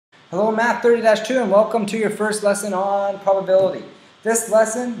Hello Math 30-2 and welcome to your first lesson on probability. This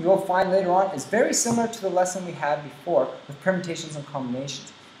lesson you'll find later on is very similar to the lesson we had before with permutations and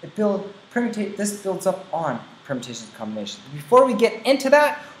combinations. This builds up on permutations and combinations. Before we get into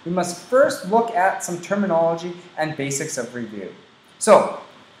that, we must first look at some terminology and basics of review. So,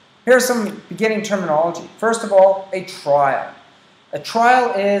 here's some beginning terminology. First of all, a trial. A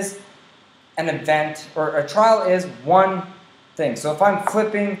trial is an event, or a trial is one thing. So if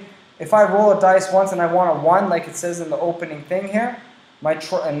I roll a dice once and I want a 1, like it says in the opening thing here,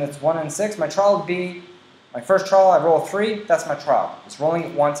 and it's 1 and 6, my trial would be, my first trial, I roll a 3, that's my trial. Just rolling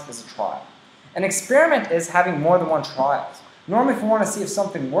it once is a trial. An experiment is having more than one trial. Normally, if you want to see if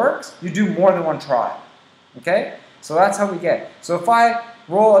something works, you do more than one trial. Okay? So that's how we get it. So if I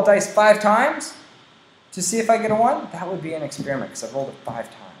roll a dice 5 times to see if I get a 1, that would be an experiment because I've rolled it 5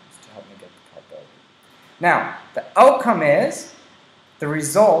 times to help me get the probability. Now, the outcome is the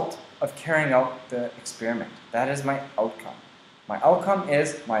result of carrying out the experiment. That is my outcome. My outcome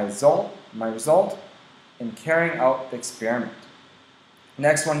is my result in carrying out the experiment.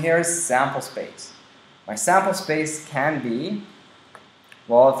 Next one here is sample space. My sample space can be,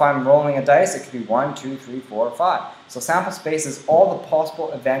 well, if I'm rolling a dice, it could be 1, 2, 3, 4, 5. So sample space is all the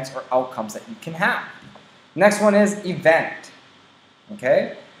possible events or outcomes that you can have. Next one is event.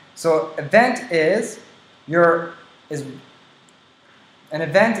 Okay? So event is an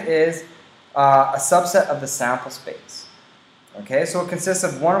event is a subset of the sample space. Okay, so it consists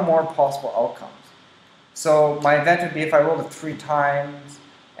of one or more possible outcomes. So my event would be if I rolled it 3 times,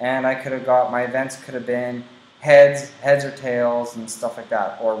 and my events could have been heads or tails, and stuff like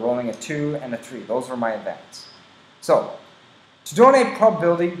that, or rolling a 2 and a 3. Those were my events. So to donate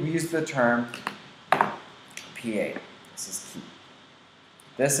probability, we use the term PA. This is key.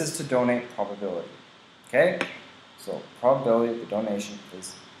 This is to donate probability. Okay? So probability of the donation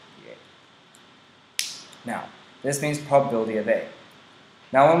is PA. Now, this means probability of A.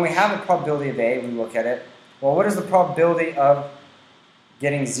 Now, when we have a probability of A, we look at it. Well, what is the probability of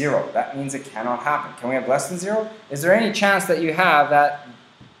getting 0? That means it cannot happen. Can we have less than 0? Is there any chance that you have that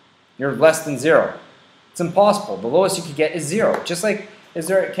you're less than 0? It's impossible. The lowest you could get is 0. Just like,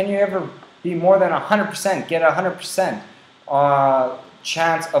 can you ever be more than 100%, get a 100%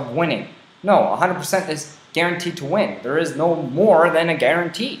 chance of winning? No, 100% is guaranteed to win. There is no more than a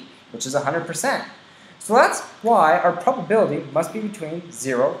guarantee, which is 100%. So that's why our probability must be between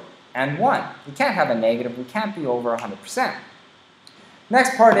 0 and 1. We can't have a negative. We can't be over 100%.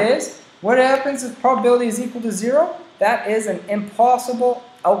 Next part is, what happens if probability is equal to 0? That is an impossible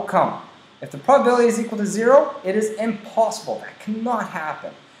outcome. If the probability is equal to 0, it is impossible. That cannot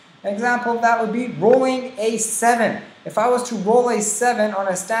happen. An example of that would be rolling a 7. If I was to roll a 7 on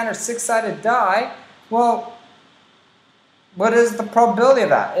a standard 6-sided die, well, what is the probability of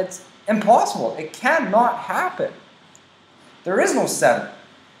that? It's impossible. It cannot happen. There is no 7.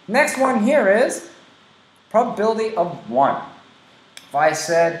 Next one here is probability of 1. If I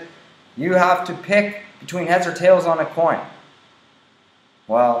said you have to pick between heads or tails on a coin,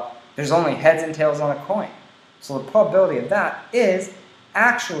 well, there's only heads and tails on a coin. So the probability of that is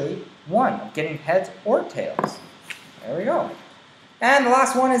actually 1, of getting heads or tails. There we go. And the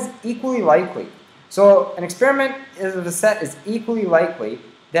last one is equally likely. So an experiment, if the set is equally likely,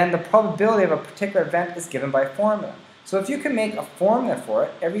 then the probability of a particular event is given by a formula. So if you can make a formula for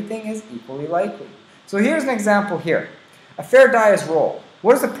it, everything is equally likely. So here's an example here. A fair die is rolled.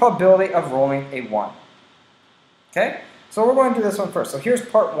 What is the probability of rolling a 1? Okay? So we're going to do this one first. So here's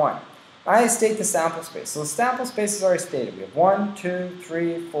part 1. I state the sample space. So the sample space is already stated. We have 1, 2,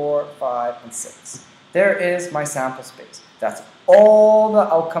 3, 4, 5, and 6. There is my sample space. That's all the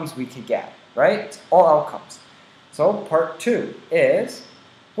outcomes we could get, right? It's all outcomes. So part 2 is,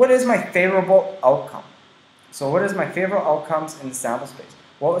 what is my favorable outcome? So what is my favorable outcomes in the sample space?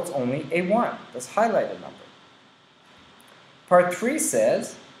 Well, it's only a 1, this highlighted number. Part 3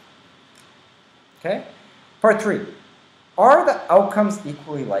 says, okay, part 3, are the outcomes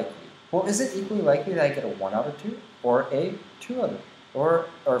equally likely? Well, is it equally likely that I get a 1 out of 2 or a 2 out of 2?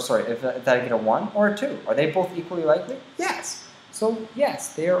 That I get a 1 or a 2. Are they both equally likely? Yes. So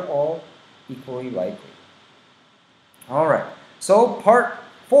yes, they are all equally likely. All right. So part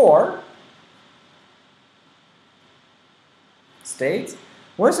 4 states,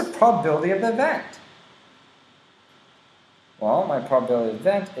 what is the probability of the event? Well, my probability of the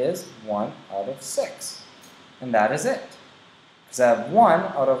event is 1 out of 6. And that is it. Because I have 1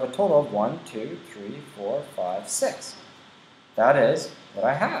 out of a total of 1, 2, 3, 4, 5, 6. That is what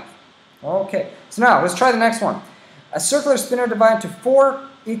I have. Okay, so now let's try the next one. A circular spinner divided into 4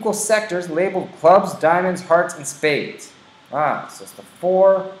 equal sectors labeled clubs, diamonds, hearts, and spades. So it's the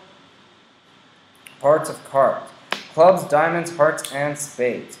 4 Parts of cards. Clubs, diamonds, hearts, and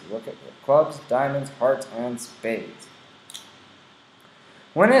spades. Look at the clubs, diamonds, hearts, and spades.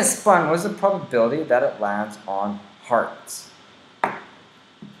 When it is spun, what is the probability that it lands on hearts?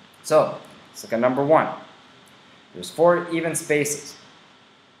 So, let's look at number 1. There's 4 even spaces.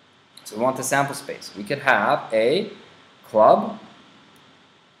 So we want the sample space. We could have a club.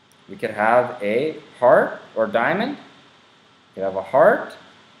 We could have a heart or diamond. We could have a heart.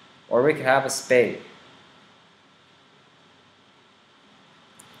 Or we could have a spade.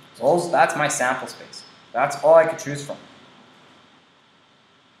 So that's my sample space. That's all I could choose from.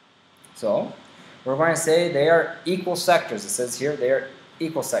 So we're going to say they are equal sectors. It says here they are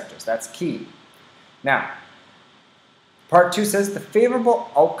equal sectors. That's key. Now, part 2 says the favorable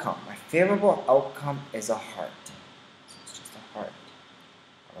outcome. My favorable outcome is a heart. So it's just a heart.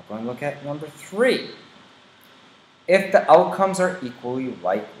 We're going to look at number 3. If the outcomes are equally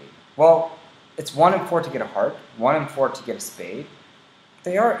likely. Well, it's 1 in 4 to get a heart, 1 in 4 to get a spade.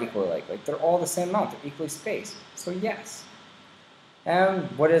 They are equally likely. They're all the same amount. They're equally spaced. So yes. And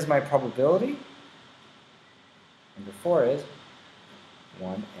what is my probability? Number 4 is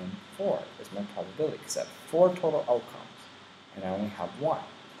 1 in 4 is my probability, because I have 4 total outcomes, and I only have 1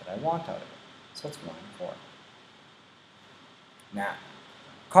 that I want out of it. So it's 1 in 4. Now,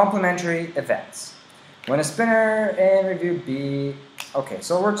 complementary events. When a spinner in review B, okay,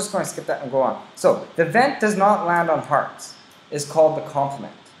 so we're just going to skip that and go on. So the event does not land on hearts is called the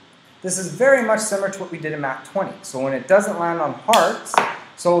complement. This is very much similar to what we did in Math 20. So when it doesn't land on hearts,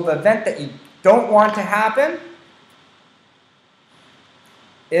 so the event that you don't want to happen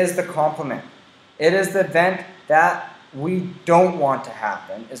is the complement. It is the event that we don't want to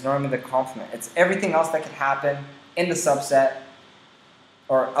happen is normally the complement. It's everything else that could happen in the subset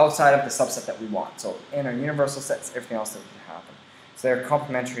or outside of the subset that we want. So in our universal set, it's everything else that can happen. So they're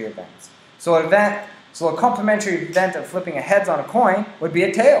complementary events. So a complementary event of flipping a heads on a coin would be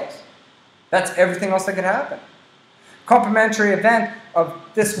a tails. That's everything else that could happen. Complementary event of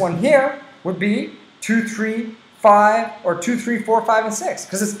this one here would be 2, 3, 5, or 2, 3, 4, 5, and 6,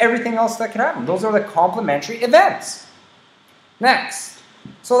 because it's everything else that could happen. Those are the complementary events. Next.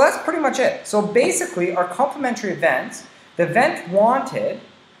 So that's pretty much it. So basically, our complementary events, the event wanted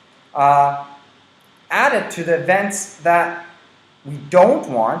added to the events that we don't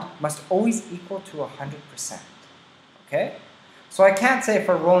want must always equal to 100%. Okay? So I can't say if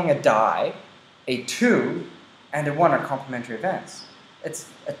we're rolling a die, a 2 and a 1 are complementary events.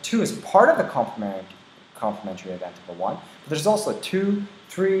 A 2 is part of the complementary event of a 1, but there's also 2,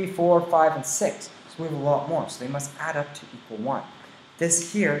 3, 4, 5, and 6. So we have a lot more. So they must add up to equal 1.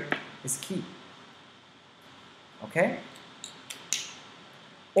 This here is key. Okay?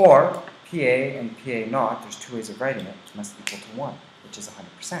 Or PA and PA naught, there's 2 ways of writing it, which must equal to 1, which is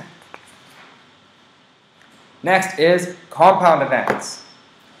 100%. Next is compound events.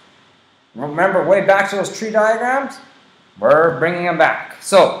 Remember way back to those tree diagrams? We're bringing them back.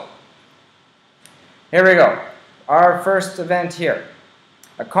 So, here we go. Our first event here.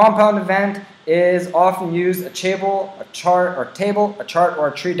 A compound event is often used a table, a chart, or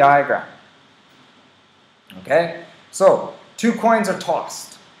a tree diagram. Okay? So, 2 coins are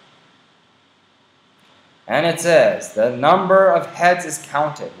tossed. And it says, the number of heads is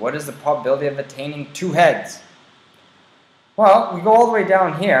counted. What is the probability of attaining 2 heads? Well, we go all the way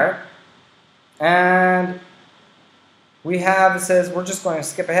down here, and we have, it says, we're just going to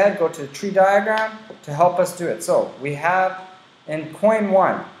skip ahead, go to the tree diagram to help us do it. So, we have in coin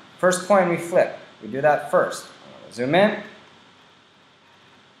 1, first coin we flip. We do that first. Zoom in.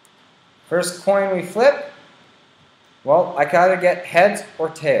 First coin we flip. Well, I could either get heads or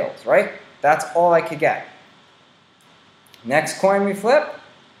tails, right? That's all I could get. Next coin we flip,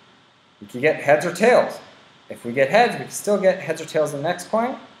 we could get heads or tails. If we get heads, we can still get heads or tails in the next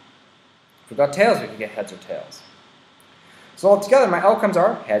coin. If we got tails, we could get heads or tails. So altogether, my outcomes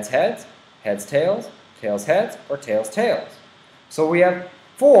are heads, heads, heads, tails, tails, heads, or tails, tails. So we have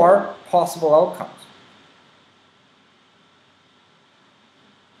 4 possible outcomes.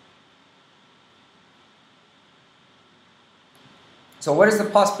 So what is the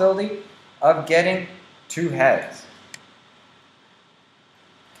possibility of getting 2 heads?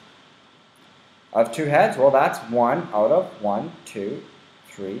 Of 2 heads, well, that's 1 out of 1, 2,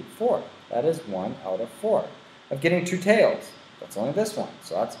 3, 4. That is 1 out of 4. Of getting 2 tails, that's only this one.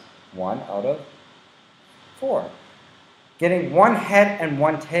 So that's 1 out of 4. Getting 1 head and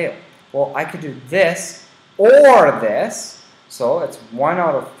 1 tail. Well, I could do this or this. So it's 1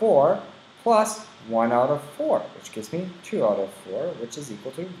 out of 4 plus 1 out of 4, which gives me 2 out of 4, which is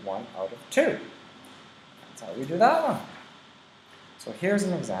equal to 1 out of 2. That's how we do that one. So here's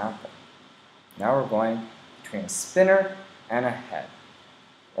an example. Now we're going between a spinner and a head,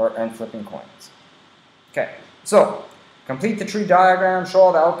 and flipping coins. Okay, so complete the tree diagram, show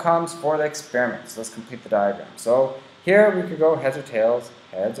all the outcomes for the experiments. Let's complete the diagram. So here we could go heads or tails,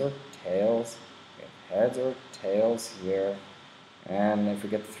 heads or tails, heads or tails here. And if we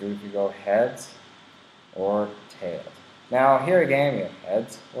get through, we could go heads or tails. Now here again, we have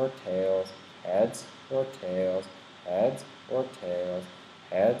heads or tails, heads or tails, heads or tails,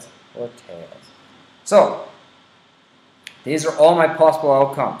 heads or tails. So these are all my possible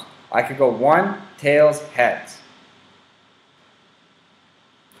outcomes. I could go 1, tails, heads.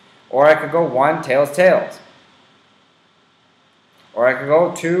 Or I could go 1, tails, tails. Or I could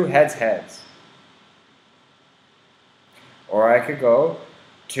go 2, heads, heads. Or I could go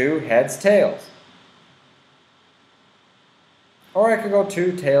 2, heads, tails. Or I could go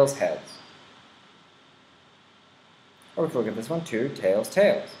 2, tails, heads. Or we could look at this one, 2, tails,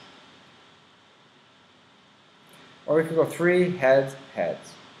 tails. Or we could go 3, heads,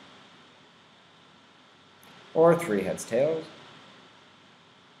 heads. Or 3, heads, tails.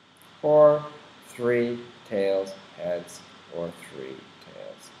 Or 3, tails, heads. Or 3,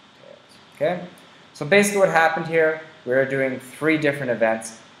 tails, tails. Okay? So basically what happened here, we're doing 3 different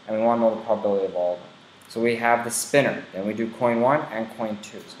events, and we want to know the probability of all of them. So we have the spinner, then we do coin 1 and coin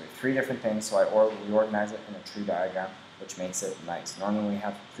 2. So we have 3 different things, so we organize it in a tree diagram, which makes it nice. Normally when we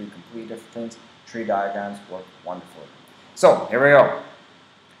have 3 completely different things, tree diagrams work wonderfully. So here we go.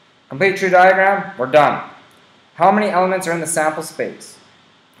 Complete tree diagram, we're done. How many elements are in the sample space?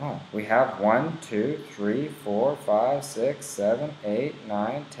 Oh, we have 1, 2, 3, 4, 5, 6, 7, 8,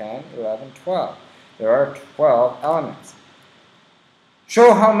 9, 10, 11, 12. There are 12 elements.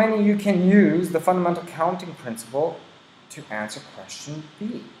 Show how many you can use the fundamental counting principle to answer question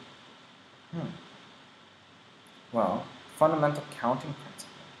B. Well, fundamental counting principle.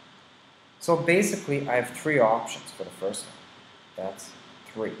 So basically, I have 3 options for the first one. That's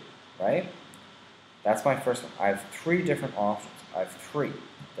 3, right? That's my first one. I have 3 different options. I have 3.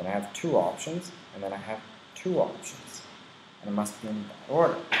 Then I have 2 options, and then I have 2 options. And it must be in that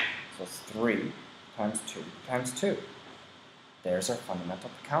order. So it's 3 times 2 times 2. There's our fundamental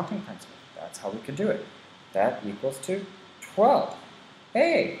counting principle. That's how we could do it. That equals to 12.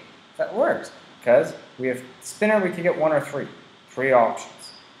 Hey, that works. Because we have spinner, we could get 1 or 3. 3 options.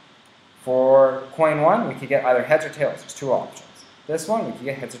 For coin 1, we could get either heads or tails. There's 2 options. This one, we could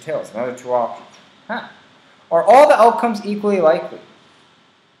get heads or tails. Another 2 options. Huh. Are all the outcomes equally likely?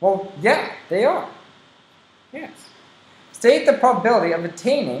 Well, yeah, they are. Yes. State the probability of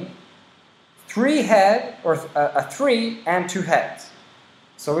attaining 3 head, or a 3 and 2 heads.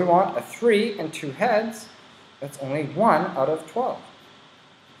 So we want a 3 and 2 heads. That's only 1 out of 12.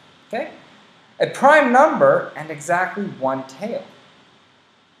 Okay? A prime number and exactly 1 tail.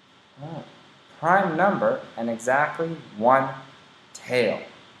 Oh, prime number and exactly 1 tail.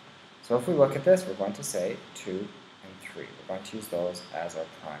 So if we look at this, we're going to say 2 and 3. We're going to use those as our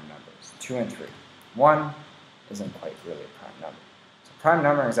prime numbers. 2 and 3. 1 isn't quite really a prime number. So prime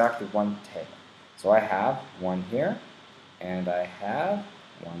number is exactly 1 tail. So I have 1 here, and I have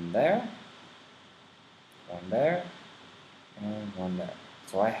 1 there, 1 there, and 1 there.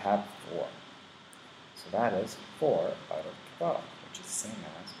 So I have 4. So that is 4 out of 12, which is the same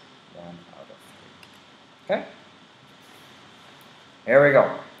as 1 out of 3. Okay? Here we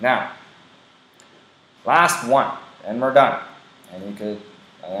go. Now, last one, and we're done. And you could,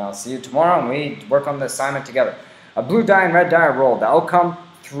 I'll see you tomorrow, and we work on the assignment together. A blue die and red die are rolled. The outcome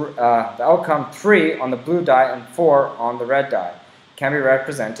 3 on the blue die and 4 on the red die can be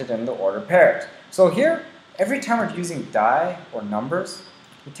represented in the order pairs. So here, every time we're using die or numbers,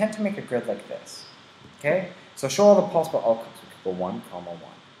 we tend to make a grid like this. Okay? So show all the possible outcomes. We could go 1, 1,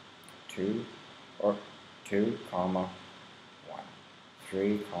 2, or 2, 1,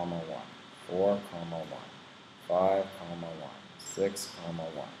 3, 1, 4, 1, 5, 1, 6,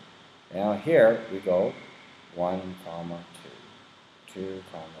 1. Now here we go 1, 2, 2, 2,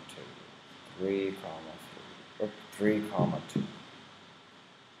 3, 3, or 3, 2.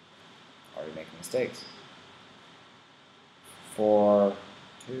 Already making mistakes. 4,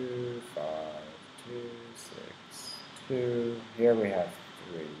 2, 5, 2, 6, 2. Here we have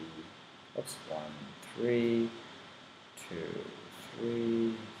 3. Oops, 1, 3, 2,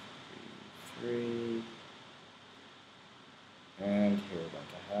 3, 3. And here we're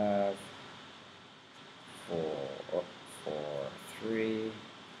going to have 4, 3,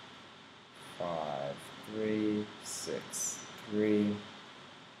 5, 3, 6, 3,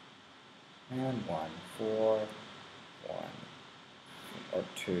 and 1, 4, 1, or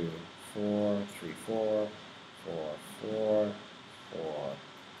 2, 4, 3, 4, 4, 4, 4,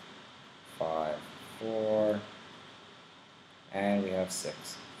 5, 4, and we have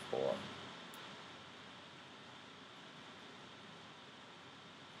 6, 4.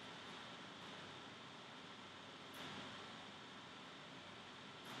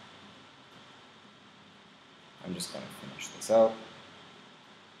 I'm just going to finish this out.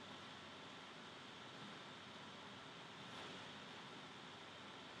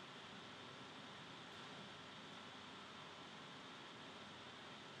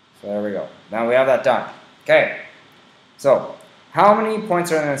 So there we go. Now we have that done. Okay. So how many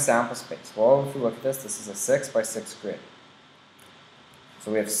points are in a sample space? Well, if we look at this, this is a 6 by 6 grid.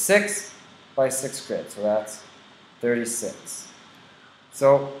 So we have 6 by 6 grid. So that's 36.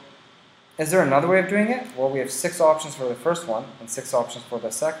 So is there another way of doing it? Well, we have 6 options for the first one and 6 options for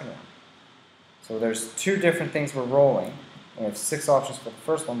the second one. So there's 2 different things we're rolling. And we have 6 options for the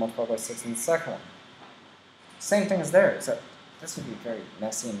first one multiplied by 6 in the second one. Same thing as there, except this would be very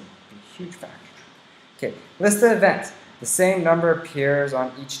messy and be a huge factor. Okay, list the events. The same number appears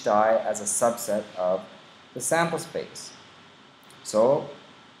on each die as a subset of the sample space. So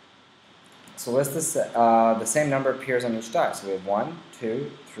list this, the same number appears on each die. So we have 1,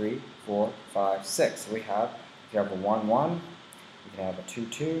 2, 3, 4, 5, 6. So we have a 1, 1, we can have a 2,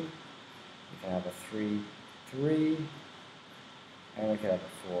 2, we can have a 3, 3, and we can have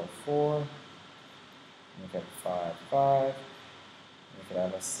a 4, 4, and we can have a 5, 5, and we could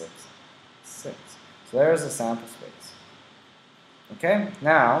have a 6, 6. So there's the sample space. Okay,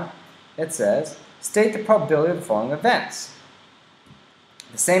 now it says, state the probability of the following events.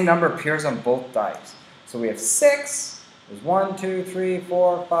 The same number appears on both dice. So we have 6, there's 1, 2, 3,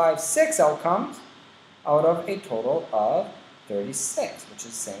 4, 5, 6 outcomes out of a total of 36, which is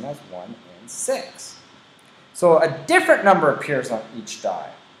the same as 1 and 6. So a different number appears on each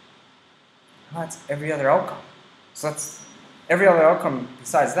die. Well, that's every other outcome. So that's every other outcome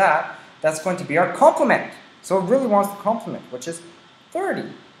besides that, that's going to be our complement. So it really wants the complement, which is 30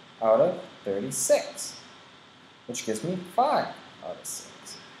 out of 36, which gives me 5 out of 6.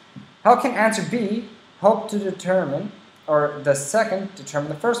 How can answer B help to determine, or the second determine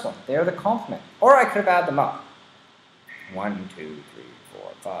the first one? They are the complement. Or I could have added them up. 1, 2, 3,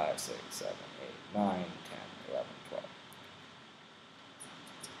 4, 5, 6, 7, 8, 9, 10, 11, 12,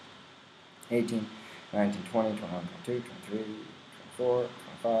 18, 19, 20, 21, 22, 23, 24,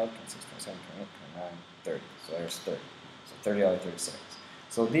 25, 26, 27, 28, 29, 30. So there's 30. So 30 out of 36.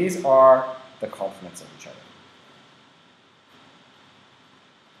 So these are the complements of each other.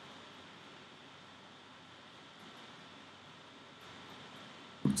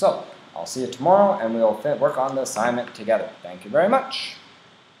 So I'll see you tomorrow and we'll work on the assignment together. Thank you very much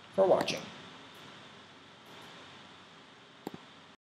for watching.